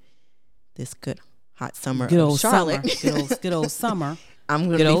into this good hot summer Good of old Charlotte, summer. Good old summer. I'm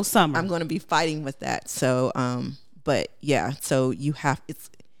Good old summer. I'm going to be fighting with that. So, but yeah, so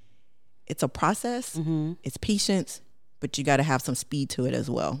it's a process. It's patience, but you got to have some speed to it as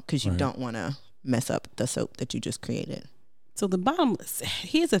well, because you don't want to mess up the soap that you just created. So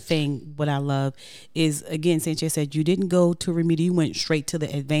here's the thing, what I love is, again, Sanchez said you didn't go to remedial, you went straight to the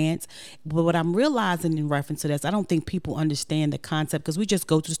advanced. But what I'm realizing in reference to this, I don't think people understand the concept, because we just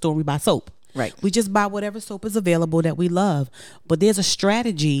go to the store and we buy soap. Right. We just buy whatever soap is available that we love. But there's a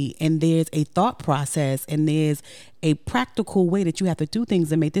strategy and there's a thought process and there's a practical way that you have to do things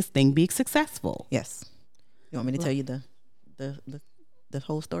to make this thing be successful. Yes. You want me to tell you the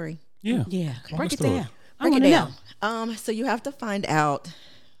whole story? Yeah. Yeah. Walk Break us it through down. I Break want it to know. down. So you have to find out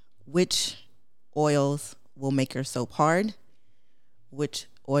which oils will make your soap hard, which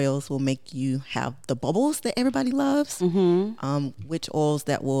oils will make you have the bubbles that everybody loves, which oils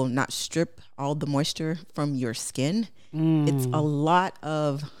that will not strip all the moisture from your skin. It's a lot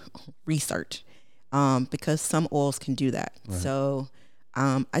of research because some oils can do that. Right. So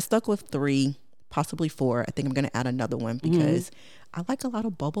I stuck with 3, possibly 4. I think I'm going to add another one because I like a lot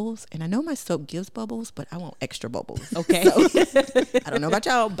of bubbles, and I know my soap gives bubbles, but I want extra bubbles. Okay. So, I don't know about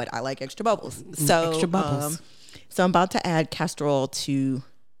y'all, but I like extra bubbles. So extra bubbles. So I'm about to add castor oil to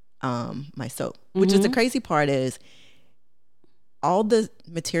my soap, which is the crazy part is all the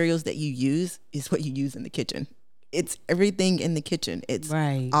materials that you use is what you use in the kitchen. It's everything in the kitchen. It's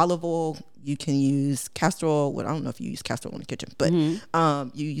olive oil. You can use castor oil. Well, I don't know if you use castor oil in the kitchen, but you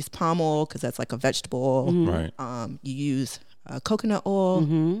use palm oil because that's like a vegetable oil. Right. You use coconut oil.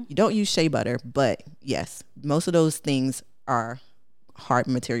 You don't use shea butter, but yes, most of those things are hard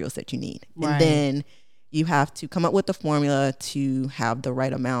materials that you need. Right. And then you have to come up with the formula to have the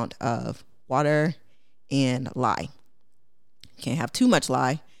right amount of water and lye. You can't have too much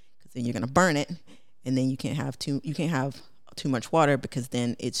lye because then you're going to burn it. And then you can't have too much water because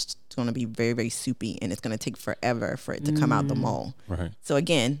then it's going to be very, very soupy and it's going to take forever for it to come out the mold. Right. So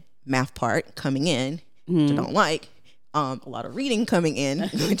again, math part coming in, which I don't like. A lot of reading coming in,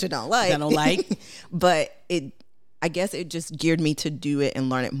 which I don't like. I don't like. But I guess it just geared me to do it and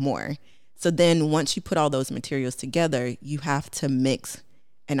learn it more. So then once you put all those materials together, you have to mix.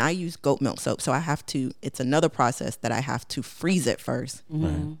 And I use goat milk soap. So it's another process that I have to freeze it first.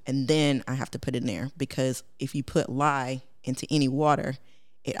 And then I have to put it in there because if you put lye into any water,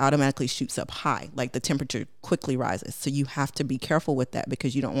 it automatically shoots up high. Like the temperature quickly rises. So you have to be careful with that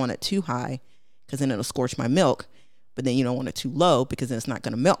because you don't want it too high because then it'll scorch my milk. But then you don't want it too low because then it's not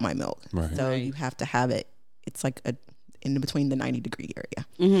going to melt my milk. Right. So you have to have it. It's like in between the 90-degree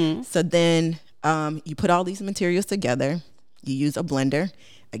area. So then you put all these materials together. You use a blender.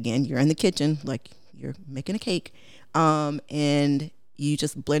 Again, you're in the kitchen, like you're making a cake. And you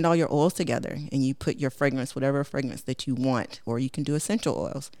just blend all your oils together and you put your fragrance, whatever fragrance that you want, or you can do essential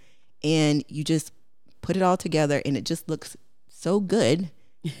oils. And you just put it all together and it just looks so good.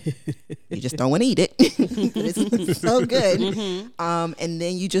 You just don't want to eat it. It's so good. And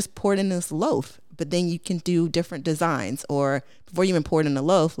then you just pour it in this loaf. But then you can do different designs, or before you even pour it in a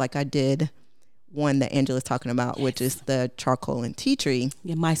loaf, like I did one that Angela's talking about, which is the charcoal and tea tree.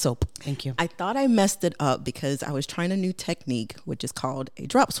 Yeah, my soap. Thank you. I thought I messed it up because I was trying a new technique, which is called a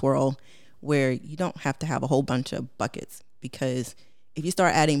drop swirl, where you don't have to have a whole bunch of buckets, because if you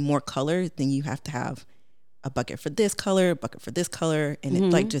start adding more color, then you have to have a bucket for this color, a bucket for this color, and it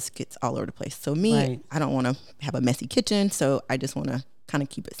like just gets all over the place. So I don't want to have a messy kitchen, so I just want to kind of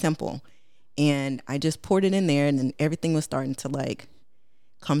keep it simple. And I just poured it in there, and then everything was starting to like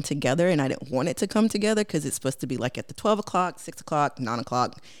come together, and I didn't want it to come together because it's supposed to be like at the 12 o'clock, 6 o'clock, 9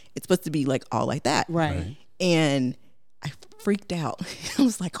 o'clock. It's supposed to be like all like that. Right. And I freaked out. I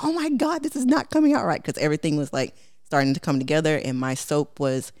was like, oh my God, this is not coming out right, because everything was like starting to come together, and my soap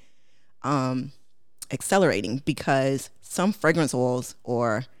was accelerating, because some fragrance oils,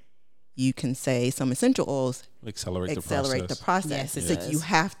 or you can say some essential oils, accelerate the process. Yes, so you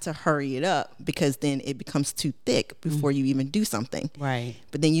have to hurry it up, because then it becomes too thick before you even do something. Right.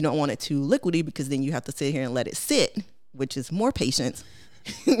 But then you don't want it too liquidy, because then you have to sit here and let it sit, which is more patience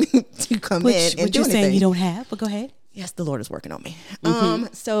to come in and what do you're saying anything. you don't have, but go ahead. Yes, the Lord is working on me.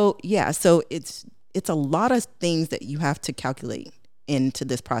 So it's a lot of things that you have to calculate into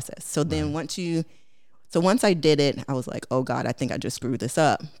this process. So then once I did it, I was like, oh God, I think I just screwed this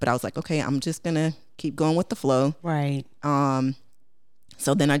up. But I was like, okay, I'm just gonna keep going with the flow. Right.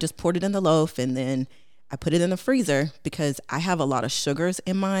 So then I just poured it in the loaf, and then I put it in the freezer, because I have a lot of sugars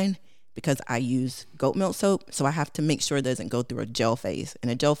in mine, because I use goat milk soap. So I have to make sure it doesn't go through a gel phase. And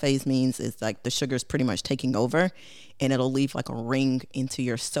a gel phase means it's like the sugar's pretty much taking over, and it'll leave like a ring into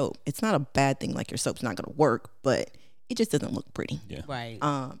your soap. It's not a bad thing, like your soap's not gonna work, but it just doesn't look pretty. Yeah. Right.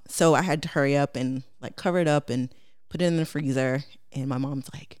 So I had to hurry up and like cover it up and put it in the freezer. And my mom's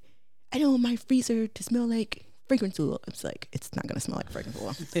like, I don't want my freezer to smell like fragrance oil. It's like, it's not gonna smell like fragrance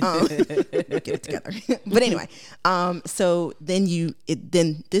oil. Get it together. But anyway, so then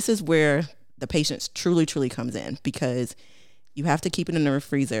this is where the patience truly comes in, because you have to keep it in the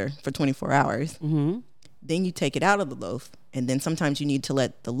freezer for 24 hours. Then you take it out of the loaf, and then sometimes you need to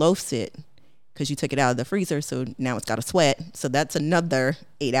let the loaf sit because you took it out of the freezer. So now it's got to sweat. So that's another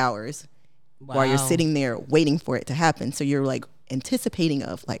 8 hours while you're sitting there waiting for it to happen. So you're like anticipating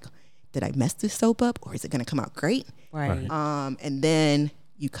of like, did I mess this soap up or is it going to come out great? Right. And then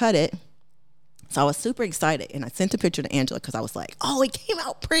you cut it. So I was super excited, and I sent a picture to Angela because I was like, "Oh, it came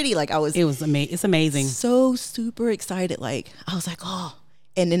out pretty!" Like It's amazing. So super excited. Like I was like, "Oh!"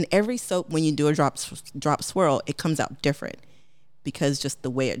 And in every soap, when you do a drop swirl, it comes out different because just the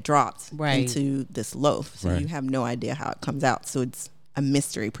way it drops into this loaf. So you have no idea how it comes out. So it's a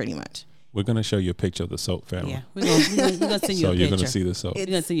mystery, pretty much. We're gonna show you a picture of the soap, family. Yeah, we're gonna send you a picture. So you're gonna see the soap. We're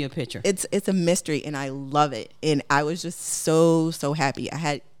gonna send you a picture. It's a mystery, and I love it. And I was just so happy.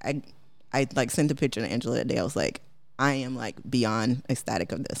 I like sent a picture to Angela that day. I was like, I am like beyond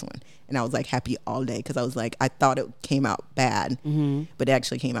ecstatic of this one. And I was like happy all day because I was like, I thought it came out bad, but it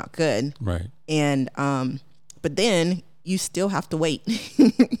actually came out good. Right. And, but then you still have to wait.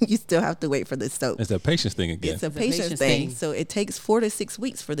 You still have to wait for this soap. It's a patience thing again. It's a patience thing. So it takes 4 to 6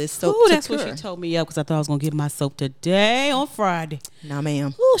 weeks for this soap to that's cure. what she told me because I thought I was going to get my soap today on Friday. Nah,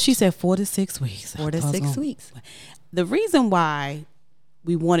 ma'am. Oh, she said 4 to 6 weeks. 4 to 6 weeks. The reason why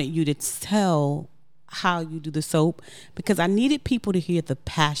we wanted you to tell how you do the soap because I needed people to hear the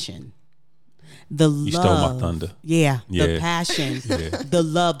passion, the love. You stole my thunder. Yeah, the passion, the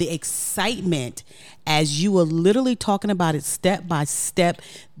love, the excitement as you were literally talking about it step by step.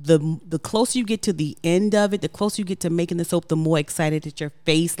 The closer you get to the end of it, the closer you get to making the soap, the more excited that your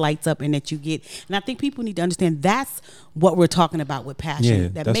face lights up and that you get. And I think people need to understand that's what we're talking about with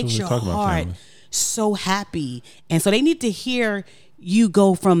passion. That makes your heart so happy. And so they need to hear you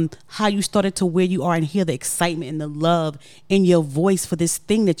go from how you started to where you are and hear the excitement and the love in your voice for this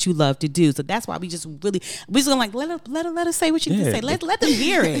thing that you love to do. So that's why we just gonna like let her say what she can say. Let them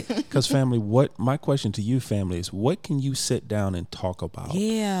hear it. Because family, my question to you, family, is what can you sit down and talk about?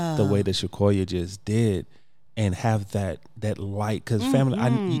 Yeah, the way that Saquaya just did, and have that light. Because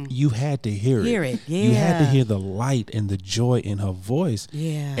family, you had to hear it. Yeah. You had to hear the light and the joy in her voice.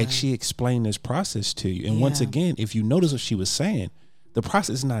 Yeah, and she explained this process to you. And once again, if you notice what she was saying, the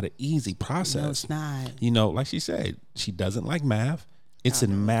process is not an easy process. No, it's not. You know, like she said, she doesn't like math. It's a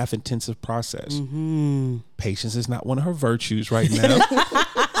math intensive process. Patience is not one of her virtues right now.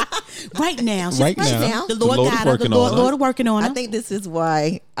 Right now. The Lord got her. The Lord working on her. I think this is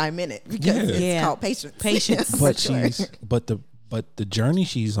why I'm in it because it's called patience. Patience. But the journey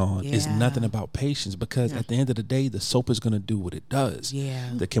she's on is nothing about patience because at the end of the day, the soap is going to do what it does.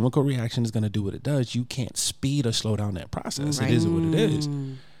 Yeah. The chemical reaction is going to do what it does. You can't speed or slow down that process. It is what it is.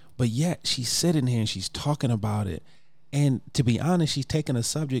 But yet she's sitting here and she's talking about it. And to be honest, she's taking a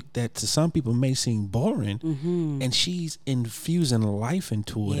subject that to some people may seem boring, and she's infusing life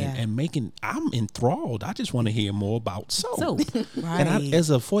into it and making. I'm enthralled. I just want to hear more about soap. Right. And as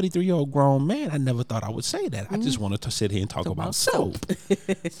a 43-year-old grown man, I never thought I would say that. I just wanted to sit here and talk about soap.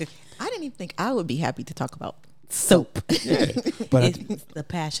 I didn't even think I would be happy to talk about soap. But it's the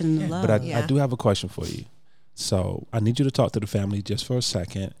passion and the love. But I do have a question for you. So I need you to talk to the family just for a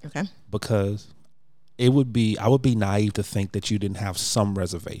second. Okay. Because I would be naive to think that you didn't have some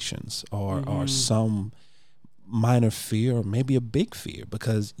reservations or some minor fear or maybe a big fear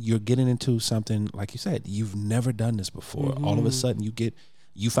because you're getting into something, like you said, you've never done this before. All of a sudden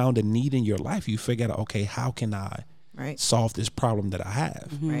you found a need in your life. You figured out, okay, how can I solve this problem that I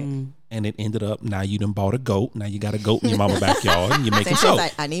have? Right. And it ended up, now you done bought a goat. Now you got a goat in your mama's backyard and you're making soap.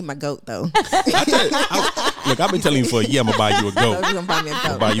 I need my goat though. Look, I've been telling you for a year, I'm going to buy you a goat. You're gonna buy me a goat. I'm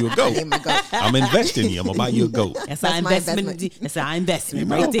going to buy you a goat. I need my goat. I'm investing in you. I'm going to buy you a goat. That's our investment. That's our investment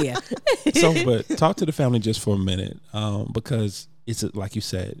right there. So, but talk to the family just for a minute because it's like you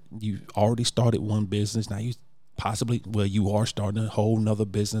said, you already started one business. Now you you are starting a whole nother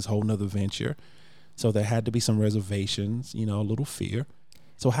business, whole nother venture. So there had to be some reservations, a little fear.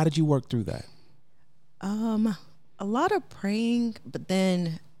 So how did you work through that? A lot of praying, but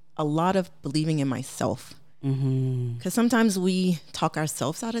then a lot of believing in myself. Because sometimes we talk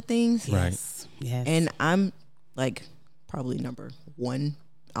ourselves out of things. Yes. And I'm like probably number 1.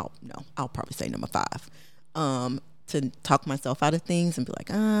 I'll probably say number 5. To talk myself out of things and be like,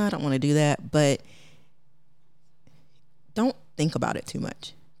 I don't want to do that. But don't think about it too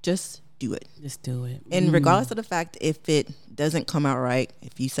much. Just do it. Just do it. And regardless of the fact if it doesn't come out right,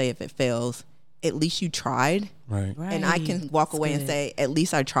 if it fails, at least you tried. Right. And I can walk away and say, at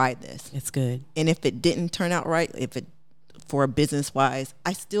least I tried this. It's good. And if it didn't turn out right, for business wise,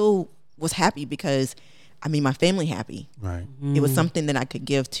 I still was happy because my family happy. Right. It was something that I could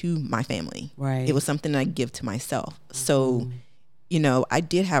give to my family. Right. It was something that I give to myself. So, I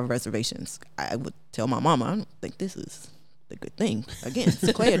did have reservations. I would tell my mama, I don't think this is the good thing. Again,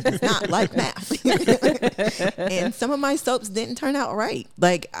 Saquaya does not like math. And some of my soaps didn't turn out right.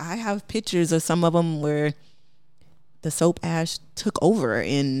 Like, I have pictures of some of them where the soap ash took over,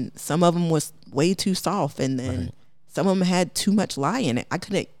 and some of them was way too soft, and then some of them had too much lye in it. I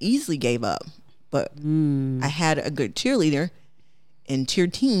could have easily gave up, but I had a good cheerleader and cheer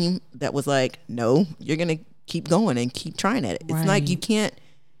team that was like, no, you're going to keep going and keep trying at it. It's like you can't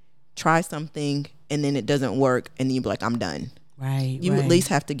try something and then it doesn't work and then you be like, I'm done. Right. You at least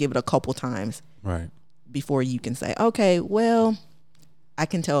have to give it a couple times before you can say, okay, well, I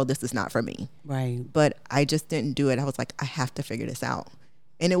can tell this is not for me. Right. But I just didn't do it. I was like, I have to figure this out.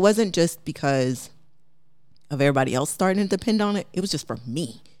 And it wasn't just because of everybody else starting to depend on it. It was just for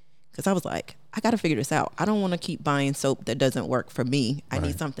me. Because I was like, I got to figure this out. I don't want to keep buying soap that doesn't work for me. I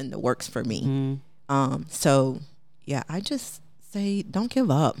need something that works for me. So, yeah, I just say don't give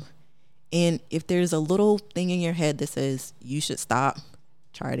up. And if there's a little thing in your head that says you should stop,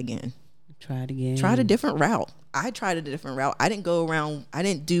 try it again. Try it again. Try a different route. I tried a different route. I didn't go around. I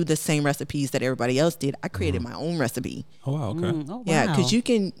didn't do the same recipes that everybody else did. I created my own recipe. Oh, wow. Okay. Oh, wow. Yeah, because you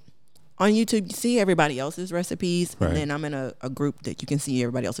can, on YouTube, you see everybody else's recipes. And then I'm in a group that you can see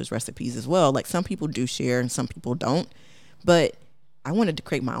everybody else's recipes as well. Like, some people do share and some people don't. But I wanted to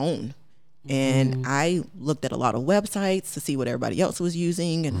create my own. And I looked at a lot of websites to see what everybody else was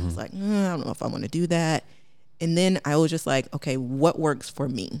using. And I was like, I don't know if I want to do that. And then I was just like, okay, what works for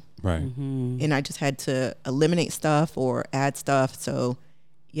me? Right. And I just had to eliminate stuff or add stuff. So,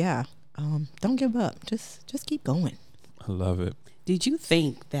 yeah, don't give up. Just keep going. I love it. Did you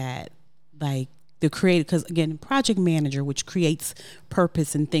think that, like, the creative, because again, project manager, which creates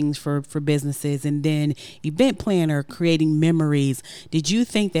purpose and things for businesses, and then event planner, creating memories, did you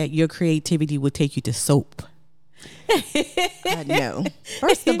think that your creativity would take you to soap? No.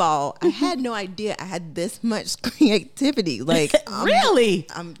 First of all, I had no idea I had this much creativity. Like, really?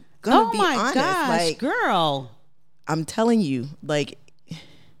 I'm gonna be honest. Oh my gosh, like, girl! I'm telling you, like,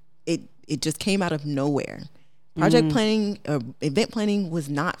 it just came out of nowhere. Project planning, event planning was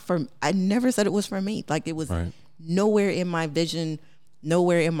not for. I never said it was for me. Like, it was nowhere in my vision,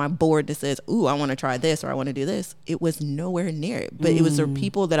 nowhere in my board that says, "Ooh, I want to try this" or "I want to do this." It was nowhere near it. But it was the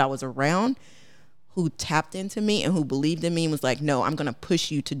people that I was around who tapped into me and who believed in me and was like, no, I'm going to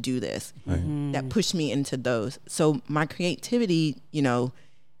push you to do this. That pushed me into those. So my creativity,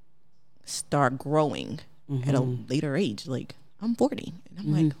 start growing at a later age. Like, I'm 40. And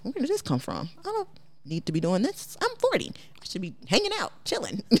I'm like, where did this come from? I don't need to be doing this. I'm 40. I should be hanging out,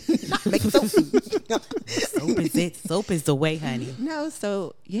 chilling, not making soap. Soap is it. Soap is the way, honey. No,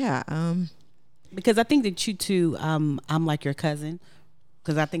 so, yeah. Because I think that you two, I'm like your cousin.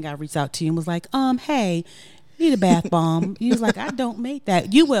 Because I think I reached out to you and was like, hey, need a bath bomb. You was like, I don't make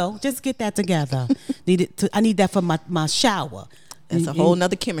that. You will. Just get that together. I need that for my shower. That's a whole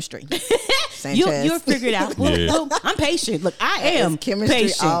nother chemistry. You'll figure it out. Well, I'm patient. Look, I am chemistry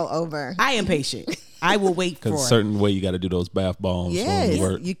patient. all over. I am patient. I will wait for it. Because a certain way you got to do those bath bombs.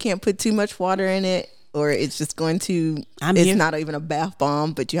 Yes. You can't put too much water in it, or it's just going to, it's not even a bath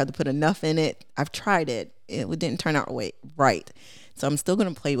bomb, but you have to put enough in it. I've tried it. It didn't turn out right. So I'm still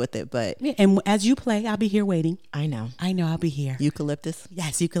going to play with it, but. Yeah, and as you play, I'll be here waiting. I know. I'll be here. Eucalyptus?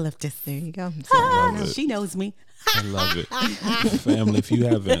 Yes, eucalyptus. There you go. She knows me. I love it. Family, if you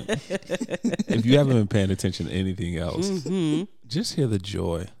haven't been paying attention to anything else, just hear the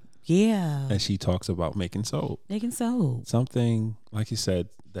joy. Yeah. And she talks about making soap. Making soap. Something, like you said,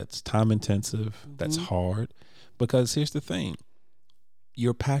 that's time intensive, that's hard. Because here's the thing.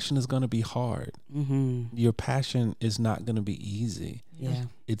 Your passion is going to be hard. Your passion is not going to be easy. Yeah.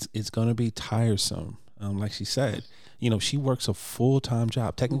 It's going to be tiresome. Like she said, she works a full-time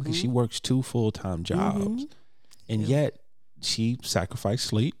job. Technically, she works 2 full-time jobs. And yet she sacrificed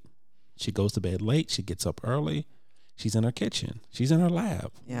sleep. She goes to bed late. She gets up early. She's in her kitchen. She's in her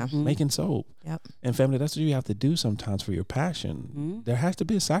lab making soap. Yep. And family, that's what you have to do sometimes for your passion. There has to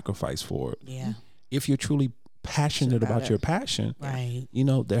be a sacrifice for it. Yeah. If you're truly passionate about your passion, right?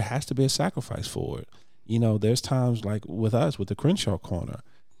 There has to be a sacrifice for it. There's times like with us with the Crenshaw Corner.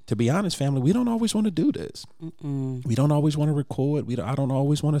 To be honest, family, we don't always want to do this. We don't always want to record. I don't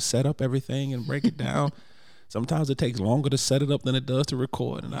always want to set up everything and break it down. Sometimes it takes longer to set it up than it does to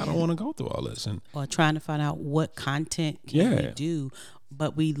record, and I don't want to go through all this. Or trying to find out what content can we do.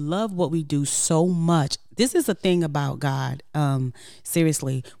 But we love what we do so much. This is a thing about God.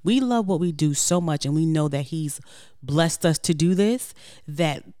 Seriously, we love what we do so much, and we know that He's blessed us to do this,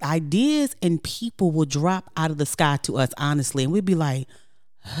 that ideas and people will drop out of the sky to us, honestly. And we'd be like,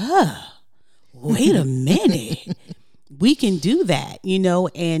 wait a minute. we can do that,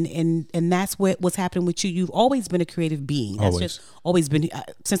 and that's what's happening with you. You've always been a creative being. That's Always. just always been,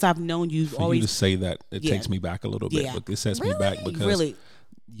 since I've known you. For Always you to say that, it takes me back a little bit. Yeah. It sets me back because really.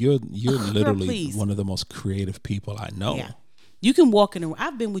 you're literally please. one of the most creative people I know. Yeah. You can walk in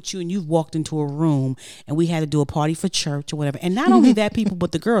I've been with you and you've walked into a room and we had to do a party for church or whatever. And not only that, people,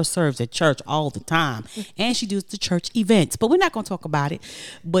 but the girl serves at church all the time. And she does the church events. But we're not going to talk about it.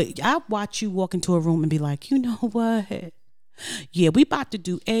 But I watch you walk into a room and be like, you know what? Yeah, we about to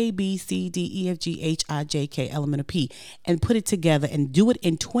do A, B, C, D, E, F, G, H, I, J, K, L, M, N, P, and put it together and do it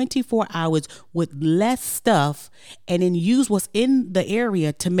in 24 hours with less stuff, and then use what's in the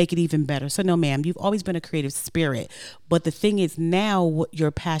area to make it even better. So no, ma'am, you've always been a creative spirit. But the thing is now what your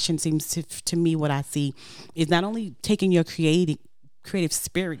passion seems to me, what I see is not only taking your creative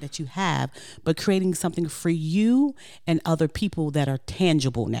spirit that you have, but creating something for you and other people that are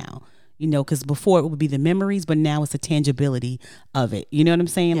tangible now. Because before it would be the memories, but now it's the tangibility of it. You know what I'm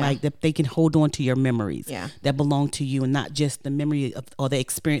saying? Yeah. Like that they can hold on to your memories that belong to you, and not just the memory of, or the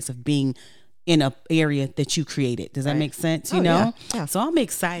experience of being in a area that you created. Does that make sense? Yeah. So I'm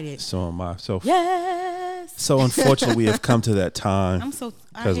excited. So am I. Yes. So unfortunately, we have come to that time.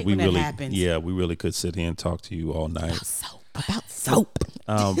 I hate when that happens. Yeah, we really could sit here and talk to you all night. About soap.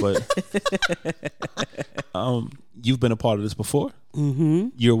 But you've been a part of this before. Mm-hmm.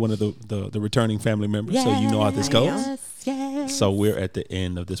 You're one of the returning family members, so you know how this goes. Yes. So we're at the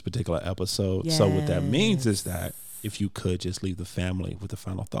end of this particular episode. Yes. So what that means is that if you could just leave the family with a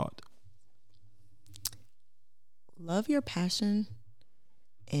final thought. Love your passion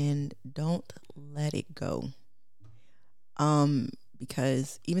and don't let it go.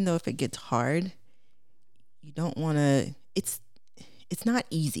 Because even though if it gets hard, you don't want to, it's not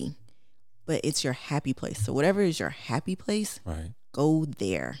easy, but it's your happy place. So whatever is your happy place, Right. go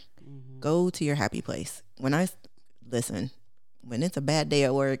there. Mm-hmm. Go to your happy place. When it's a bad day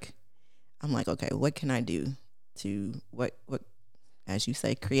at work, I'm like, okay, what can I do to what as you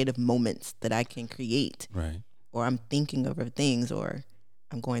say, creative moments that I can create? Right. Or I'm thinking over things, or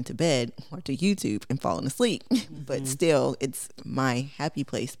I'm going to bed or to YouTube and falling asleep. Mm-hmm. But still, it's my happy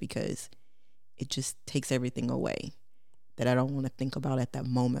place because it just takes everything away that I don't want to think about at that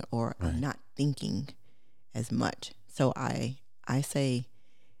moment, or Right. I'm not thinking as much. So I say,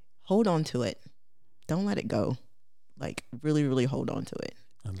 hold on to it. Don't let it go. Like really, really hold on to it.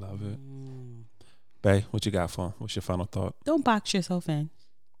 I love it. Bae, what you got for him? What's your final thought? Don't box yourself in.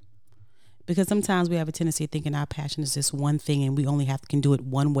 Because sometimes we have a tendency of thinking our passion is just one thing and we only can do it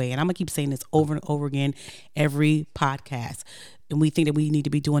one way. And I'm going to keep saying this over and over again every podcast. And we think that we need to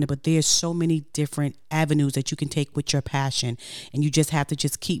be doing it, but there's so many different avenues that you can take with your passion. And you just have to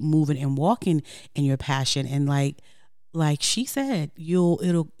just keep moving and walking in your passion. And like she said,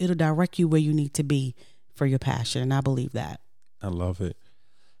 it'll direct you where you need to be for your passion. And I believe that. I love it.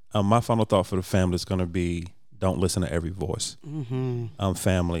 My final thought for the family is going to be, don't listen to every voice. Mm-hmm.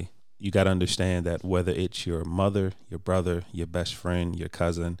 Family, you got to understand that whether it's your mother, your brother, your best friend, your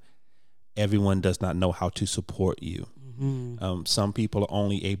cousin, everyone does not know how to support you. Mm-hmm. Some people are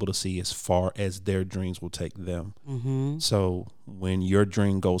only able to see as far as their dreams will take them. Mm-hmm. So when your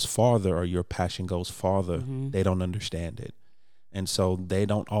dream goes farther or your passion goes farther, Mm-hmm. they don't understand it. And so they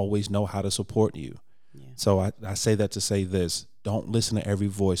don't always know how to support you. Yeah. So I say that to say this: don't listen to every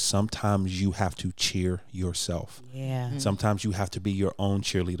voice. Sometimes you have to cheer yourself. Yeah. Mm-hmm. Sometimes you have to be your own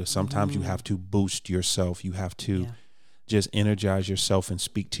cheerleader. Sometimes you have to boost yourself. You have to just energize yourself and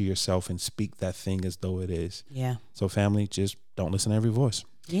speak to yourself and speak that thing as though it is. Yeah. So family, just don't listen to every voice.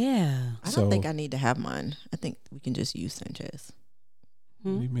 Yeah. I don't think I need to have mine. I think we can just use Sanchez.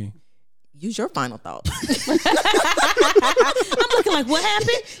 What do you mean? Use your final thought. I'm looking like, what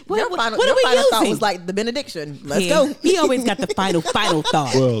happened? What your are final we thought using? was like the benediction. Let's Yeah, go. He always got the final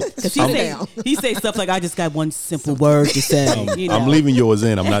thought. Well, Because I'm- he say stuff like, I just got one simple word to say. I'm leaving yours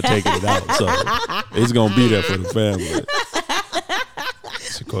in. I'm not taking it out. So it's going to be there for the family.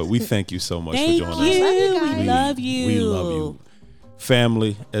 Saquaya, we thank you so much Thank for joining you. us. We love you. We love you.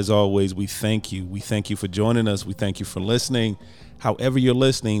 Family, as always, we thank you. We thank you for joining us. We thank you for listening. However you're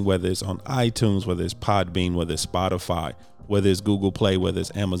listening, whether it's on iTunes, whether it's Podbean, whether it's Spotify, whether it's Google Play, whether it's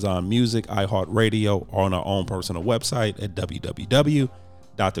Amazon Music, iHeartRadio, or on our own personal website at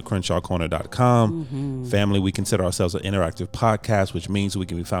www.thecrenshawcorner.com. Family, we consider ourselves an interactive podcast, which means we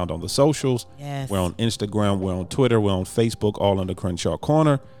can be found on the socials. Yes. We're on Instagram, we're on Twitter, we're on Facebook, all under Crenshaw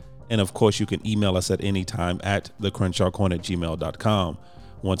Corner. And of course, you can email us at any time at thecrenshawcorner@gmail.com.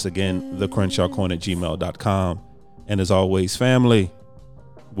 Once again, thecrenshawcorner@gmail.com. And as always, family,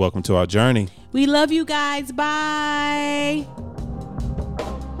 welcome to our journey. We love you guys. Bye.